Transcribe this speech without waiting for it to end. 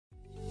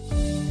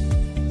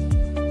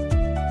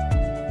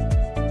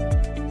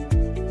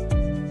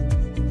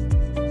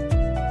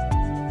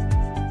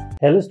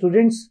Hello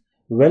students,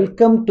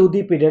 welcome to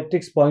the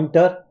Pediatrics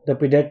Pointer, the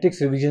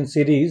Pediatrics Revision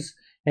Series,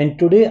 and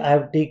today I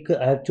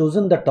have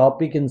chosen the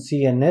topic in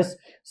CNS,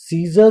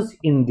 seizures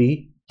in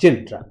the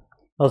children.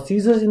 Now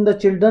seizures in the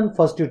children,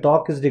 first you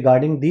talk is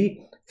regarding the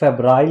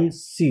febrile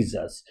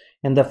seizures,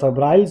 and the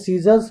febrile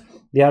seizures,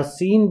 they are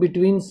seen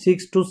between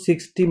 6 to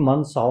 60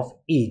 months of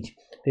age.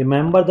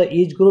 Remember the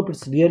age group,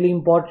 it's really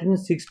important,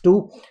 6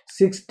 to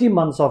 60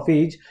 months of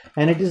age,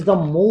 and it is the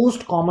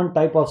most common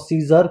type of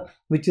seizure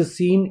which is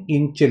seen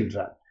in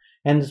children,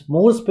 and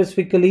more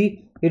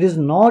specifically it is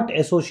not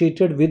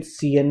associated with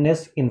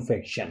CNS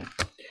infection.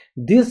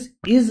 This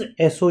is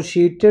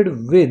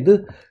associated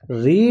with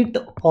rate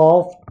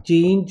of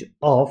change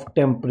of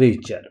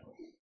temperature.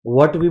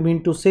 What we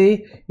mean to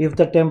say, if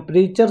the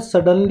temperature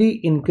suddenly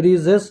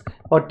increases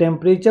or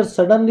temperature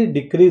suddenly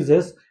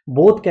decreases,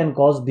 both can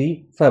cause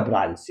the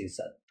febrile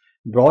seizure.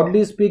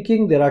 Broadly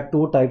speaking, there are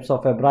two types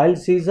of febrile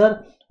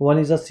seizure. One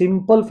is a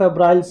simple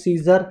febrile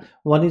seizure,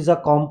 one is a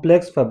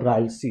complex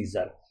febrile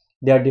seizure.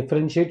 They are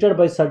differentiated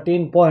by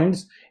certain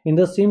points. In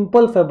the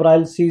simple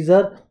febrile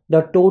seizure,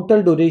 the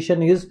total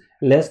duration is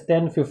less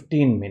than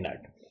 15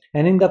 minutes.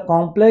 And in the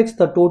complex,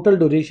 the total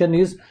duration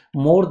is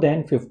more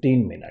than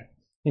 15 minutes.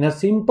 In a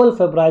simple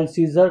febrile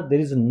seizure, there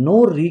is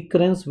no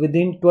recurrence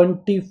within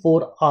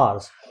 24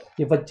 hours.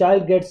 If a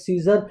child gets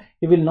seizure,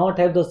 he will not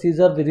have the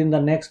seizure within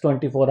the next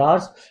 24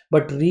 hours,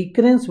 but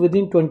recurrence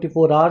within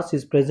 24 hours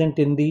is present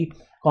in the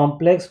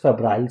complex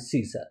febrile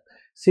seizure.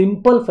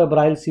 Simple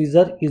febrile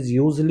seizure is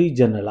usually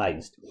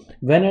generalized.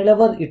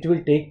 Whenever it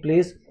will take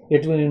place,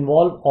 it will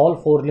involve all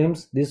four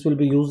limbs. This will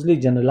be usually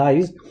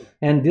generalized,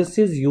 and this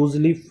is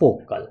usually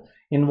focal.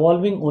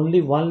 Involving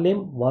only one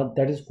limb,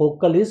 that is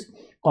focal, is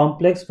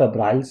complex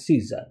febrile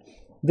seizure.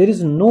 There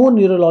is no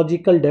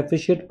neurological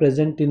deficit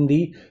present in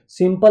the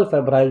simple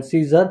febrile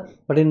seizure,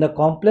 but in the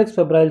complex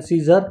febrile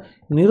seizure,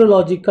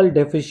 neurological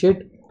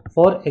deficit,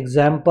 for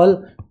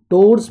example,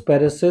 Tour's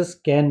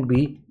paresis, can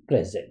be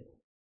present.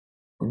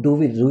 Do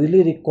we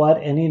really require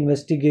any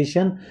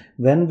investigation?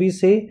 When we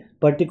say,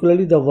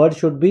 particularly the word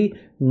should be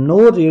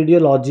no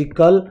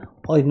radiological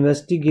or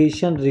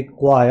investigation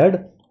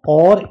required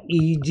or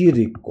EG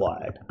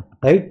required.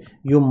 Right?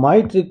 You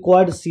might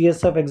require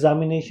CSF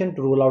examination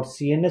to rule out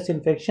CNS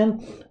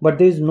infection, but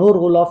there is no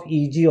role of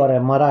EG or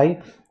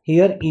MRI.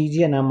 Here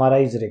EG and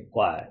MRI is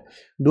required.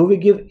 Do we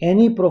give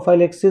any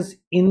prophylaxis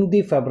in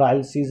the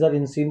febrile seizure?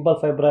 In simple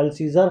febrile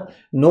seizure,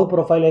 no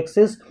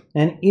prophylaxis,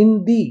 and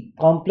in the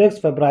complex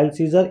febrile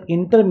seizure,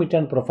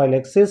 intermittent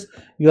prophylaxis.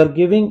 You are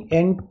giving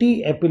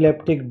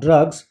anti-epileptic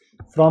drugs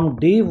from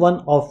day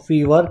 1 of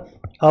fever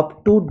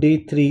up to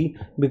day 3,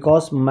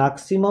 because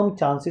maximum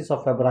chances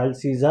of febrile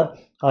seizure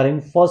are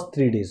in first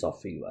 3 days of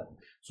fever.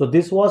 So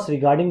this was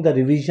regarding the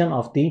revision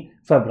of the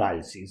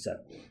febrile seizure.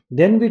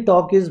 Then we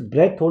talk is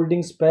breath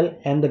holding spell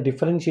and the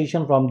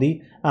differentiation from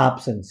the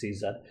absent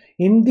seizure.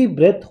 In the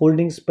breath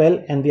holding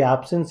spell and the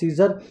absent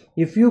seizure,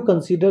 if you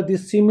consider the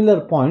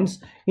similar points,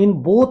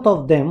 in both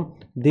of them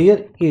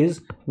there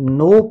is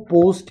no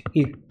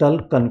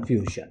post-ictal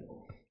confusion.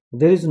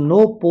 There is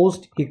no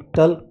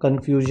post-ictal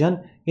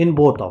confusion in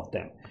both of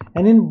them,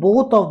 and in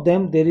both of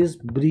them there is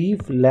brief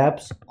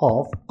lapse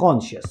of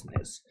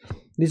consciousness.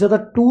 These are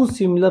the two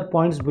similar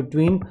points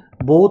between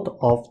both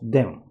of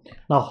them.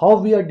 Now how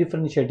we are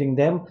differentiating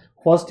them?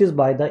 First is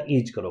by the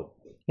age group.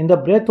 In the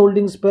breath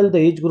holding spell, the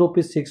age group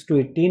is 6 to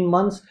 18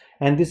 months,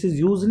 and this is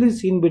usually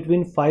seen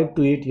between 5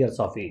 to 8 years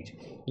of age.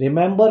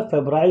 Remember,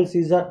 febrile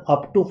seizure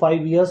up to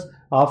 5 years.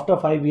 After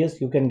 5 years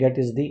you can get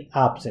is the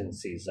absent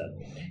seizure.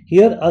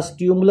 Here a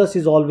stimulus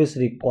is always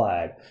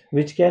required,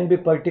 which can be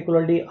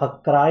particularly a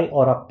cry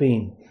or a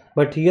pain,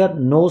 but here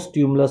no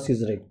stimulus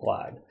is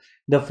required.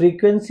 The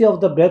frequency of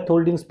the breath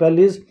holding spell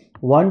is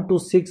 1 to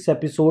 6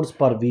 episodes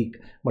per week,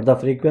 but the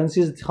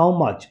frequency is how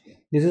much?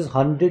 This is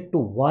 100 to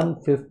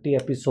 150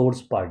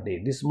 episodes per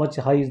day. This much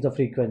high is the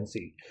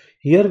frequency.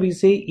 Here we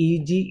say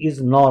EG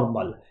is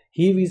normal.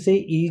 Here we say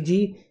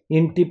EG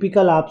in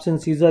typical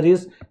absent seizure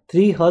is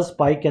 3 Hz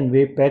spike and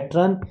wave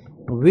pattern,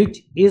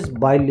 which is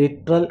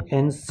bilateral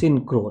and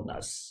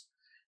synchronous.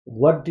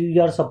 What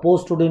you are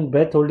supposed to do in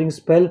breath holding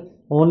spell?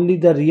 Only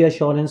the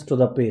reassurance to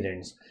the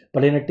parents.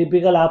 But in a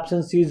typical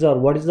absent seizure,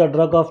 what is the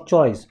drug of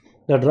choice?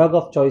 The drug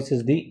of choice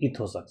is the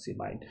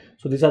ethosuximide.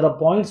 So these are the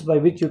points by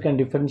which you can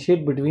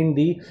differentiate between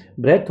the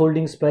breath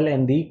holding spell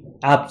and the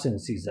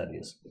absent seizure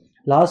is.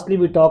 Lastly,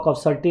 we talk of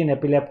certain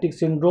epileptic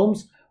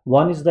syndromes.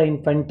 One is the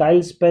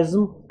infantile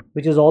spasm,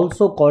 which is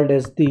also called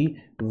as the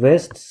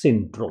West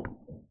syndrome.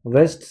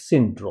 West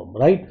syndrome,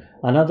 right?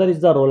 Another is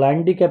the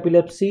Rolandic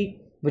epilepsy,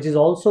 which is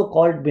also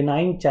called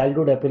benign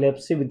childhood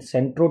epilepsy with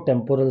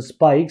centrotemporal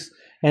spikes.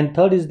 And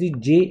third is the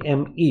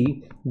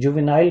JME,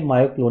 juvenile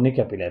myoclonic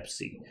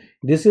epilepsy.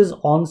 This is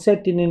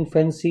onset in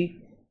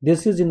infancy,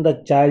 this is in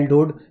the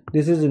childhood,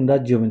 this is in the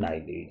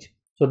juvenile age.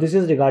 So this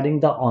is regarding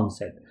the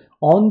onset.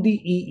 On the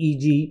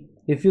EEG,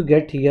 if you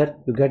get here,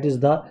 you get is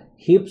the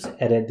hips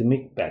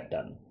arrhythmic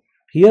pattern.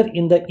 Here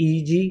in the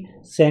EEG,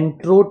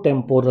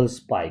 centrotemporal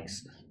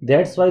spikes.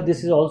 That's why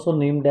this is also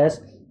named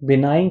as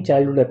benign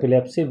childhood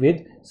epilepsy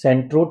with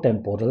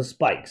centrotemporal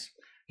spikes.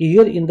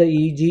 Here in the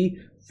EEG,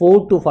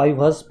 4 to 5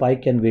 Hz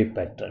spike and wave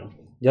pattern.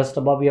 Just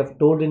above we have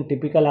told in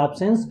typical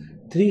absence,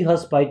 3 Hz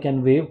spike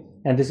and wave,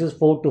 and this is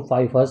 4 to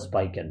 5 Hz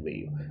spike and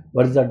wave.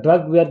 What is the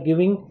drug we are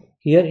giving?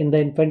 Here in the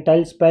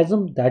infantile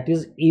spasm, that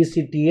is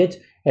ACTH,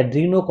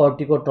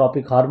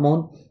 adrenocorticotropic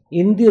hormone,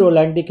 in the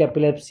Rolandic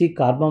epilepsy,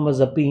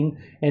 carbamazepine,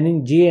 and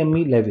in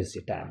JME,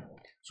 levetiracetam.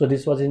 So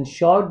this was in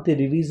short the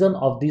revision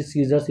of these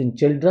seizures in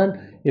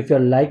children. If you are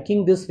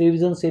liking this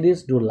revision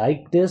series, do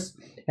like this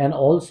and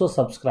also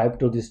subscribe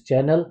to this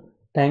channel.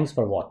 Thanks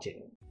for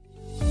watching.